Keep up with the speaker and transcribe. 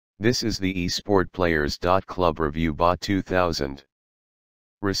This is the Esportplayers.club ReviewBot 2000.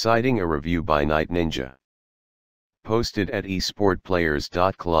 Reciting a review by NightNinja. Posted at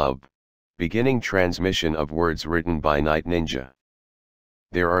Esportplayers.club. Beginning transmission of words written by NightNinja.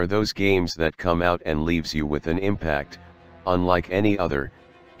 There are those games that come out and leaves you with an impact, unlike any other,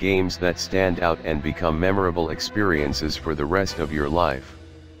 games that stand out and become memorable experiences for the rest of your life.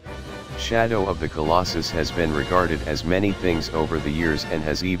 Shadow of the Colossus has been regarded as many things over the years and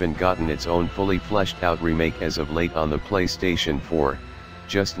has even gotten its own fully fleshed out remake as of late on the PlayStation 4,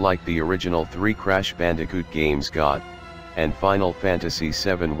 just like the original 3 Crash Bandicoot games got, and Final Fantasy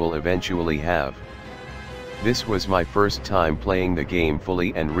VII will eventually have. This was my first time playing the game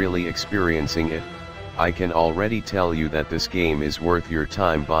fully and really experiencing it. I can already tell you that this game is worth your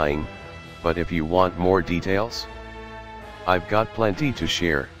time buying, but if you want more details, I've got plenty to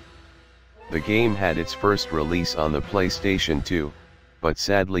share. The game had its first release on the PlayStation 2, but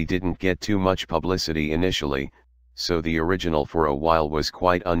sadly didn't get too much publicity initially, so the original for a while was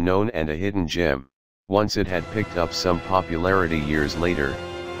quite unknown and a hidden gem. Once it had picked up some popularity years later,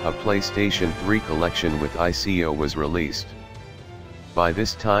 a PlayStation 3 collection with ICO was released. By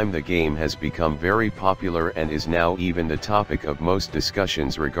this time the game has become very popular and is now even the topic of most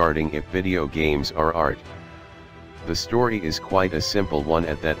discussions regarding if video games are art. The story is quite a simple one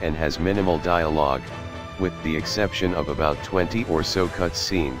at that and has minimal dialogue, with the exception of about 20 or so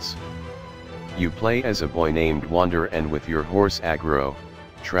cutscenes. You play as a boy named Wander and with your horse Agro,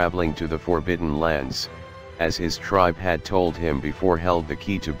 traveling to the Forbidden Lands, as his tribe had told him before, held the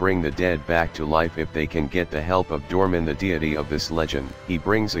key to bring the dead back to life if they can get the help of Dorman, the deity of this legend. He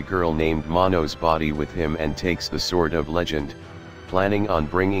brings a girl named Mono's body with him and takes the Sword of Legend, planning on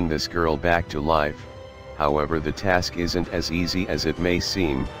bringing this girl back to life. However, the task isn't as easy as it may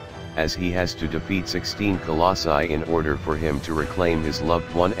seem, as he has to defeat 16 Colossi in order for him to reclaim his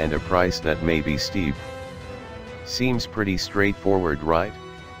loved one, and a price that may be steep. Seems pretty straightforward, right?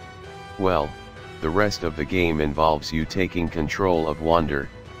 Well, the rest of the game involves you taking control of Wander,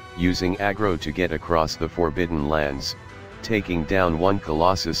 using Agro to get across the Forbidden Lands, taking down one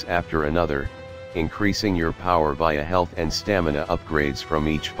Colossus after another, increasing your power via health and stamina upgrades from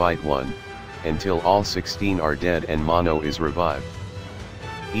each fight one, until all 16 are dead and Mono is revived.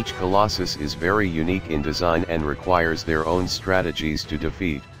 Each Colossus is very unique in design and requires their own strategies to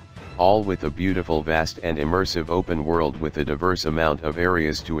defeat, all with a beautiful, vast and immersive open world with a diverse amount of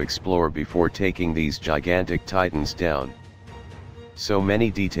areas to explore before taking these gigantic titans down. So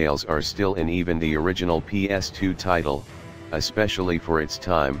many details are still in even the original PS2 title, especially for its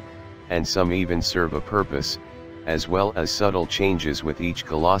time, and some even serve a purpose, as well as subtle changes with each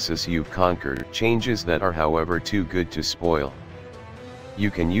Colossus you've conquered, changes that are however too good to spoil.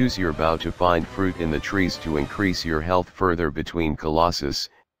 You can use your bow to find fruit in the trees to increase your health further between Colossus,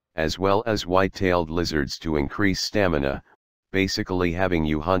 as well as white-tailed lizards to increase stamina, basically having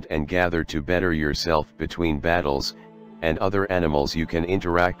you hunt and gather to better yourself between battles, and other animals you can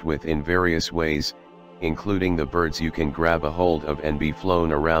interact with in various ways, including the birds you can grab a hold of and be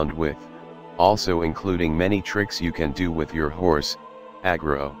flown around with, also including many tricks you can do with your horse,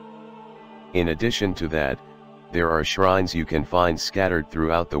 Agro. In addition to that, there are shrines you can find scattered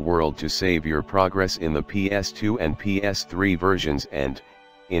throughout the world to save your progress in the PS2 and PS3 versions and,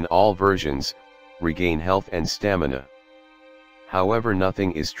 in all versions, regain health and stamina. However,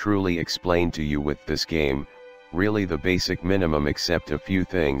 nothing is truly explained to you with this game, really the basic minimum except a few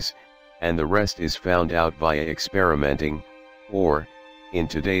things, and the rest is found out via experimenting, or, in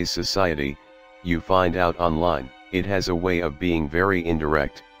today's society, you find out online. It has a way of being very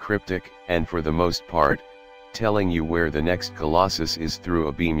indirect, cryptic, and for the most part, telling you where the next Colossus is through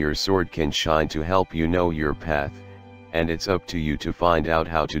a beam your sword can shine to help you know your path, and it's up to you to find out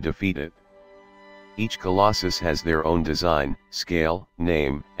how to defeat it. Each Colossus has their own design, scale,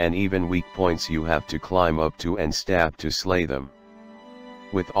 name, and even weak points you have to climb up to and stab to slay them.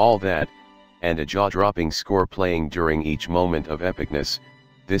 With all that, and a jaw-dropping score playing during each moment of epicness,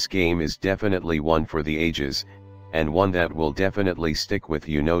 this game is definitely one for the ages, and one that will definitely stick with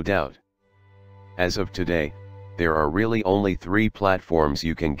you, no doubt. As of today, there are really only 3 platforms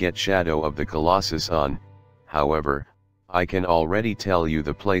you can get Shadow of the Colossus on. However, I can already tell you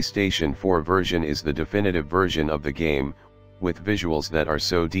the PlayStation 4 version is the definitive version of the game, with visuals that are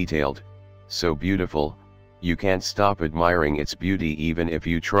so detailed, so beautiful, you can't stop admiring its beauty even if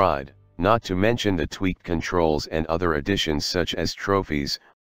you tried. Not to mention the tweaked controls and other additions such as trophies,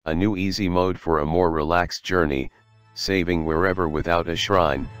 a new easy mode for a more relaxed journey, saving wherever without a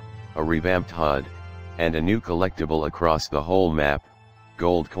shrine, a revamped HUD, and a new collectible across the whole map,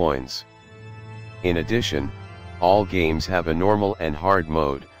 gold coins. In addition, all games have a normal and hard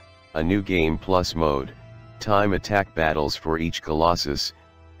mode, a new game plus mode, time attack battles for each Colossus,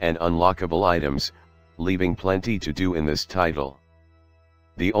 and unlockable items, leaving plenty to do in this title.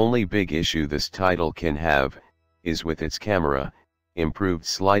 The only big issue this title can have, is with its camera, improved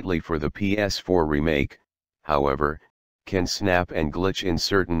slightly for the PS4 remake, however, can snap and glitch in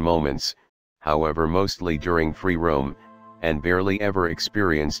certain moments, however mostly during free roam, and barely ever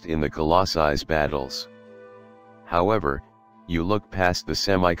experienced in the Colossus battles. However, you look past the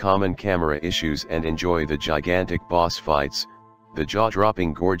semi-common camera issues and enjoy the gigantic boss fights, the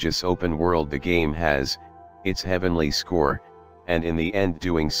jaw-dropping gorgeous open world the game has, its heavenly score, and in the end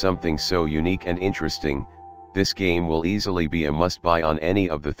doing something so unique and interesting, this game will easily be a must-buy on any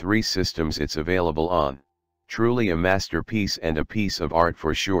of the 3 systems it's available on. Truly a masterpiece and a piece of art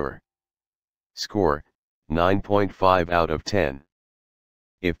for sure. Score, 9.5 out of 10.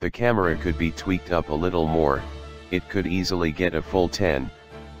 If the camera could be tweaked up a little more, it could easily get a full 10,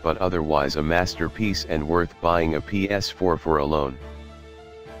 but otherwise a masterpiece and worth buying a PS4 for alone.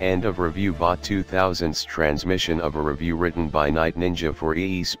 End of ReviewBot2k's transmission of a review written by NightNinja for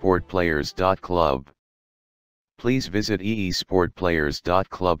Esportplayers.club. Please visit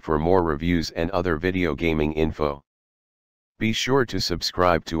Esportplayers.club for more reviews and other video gaming info. Be sure to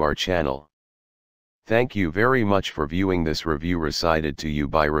subscribe to our channel. Thank you very much for viewing this review recited to you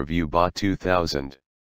by ReviewBot2k.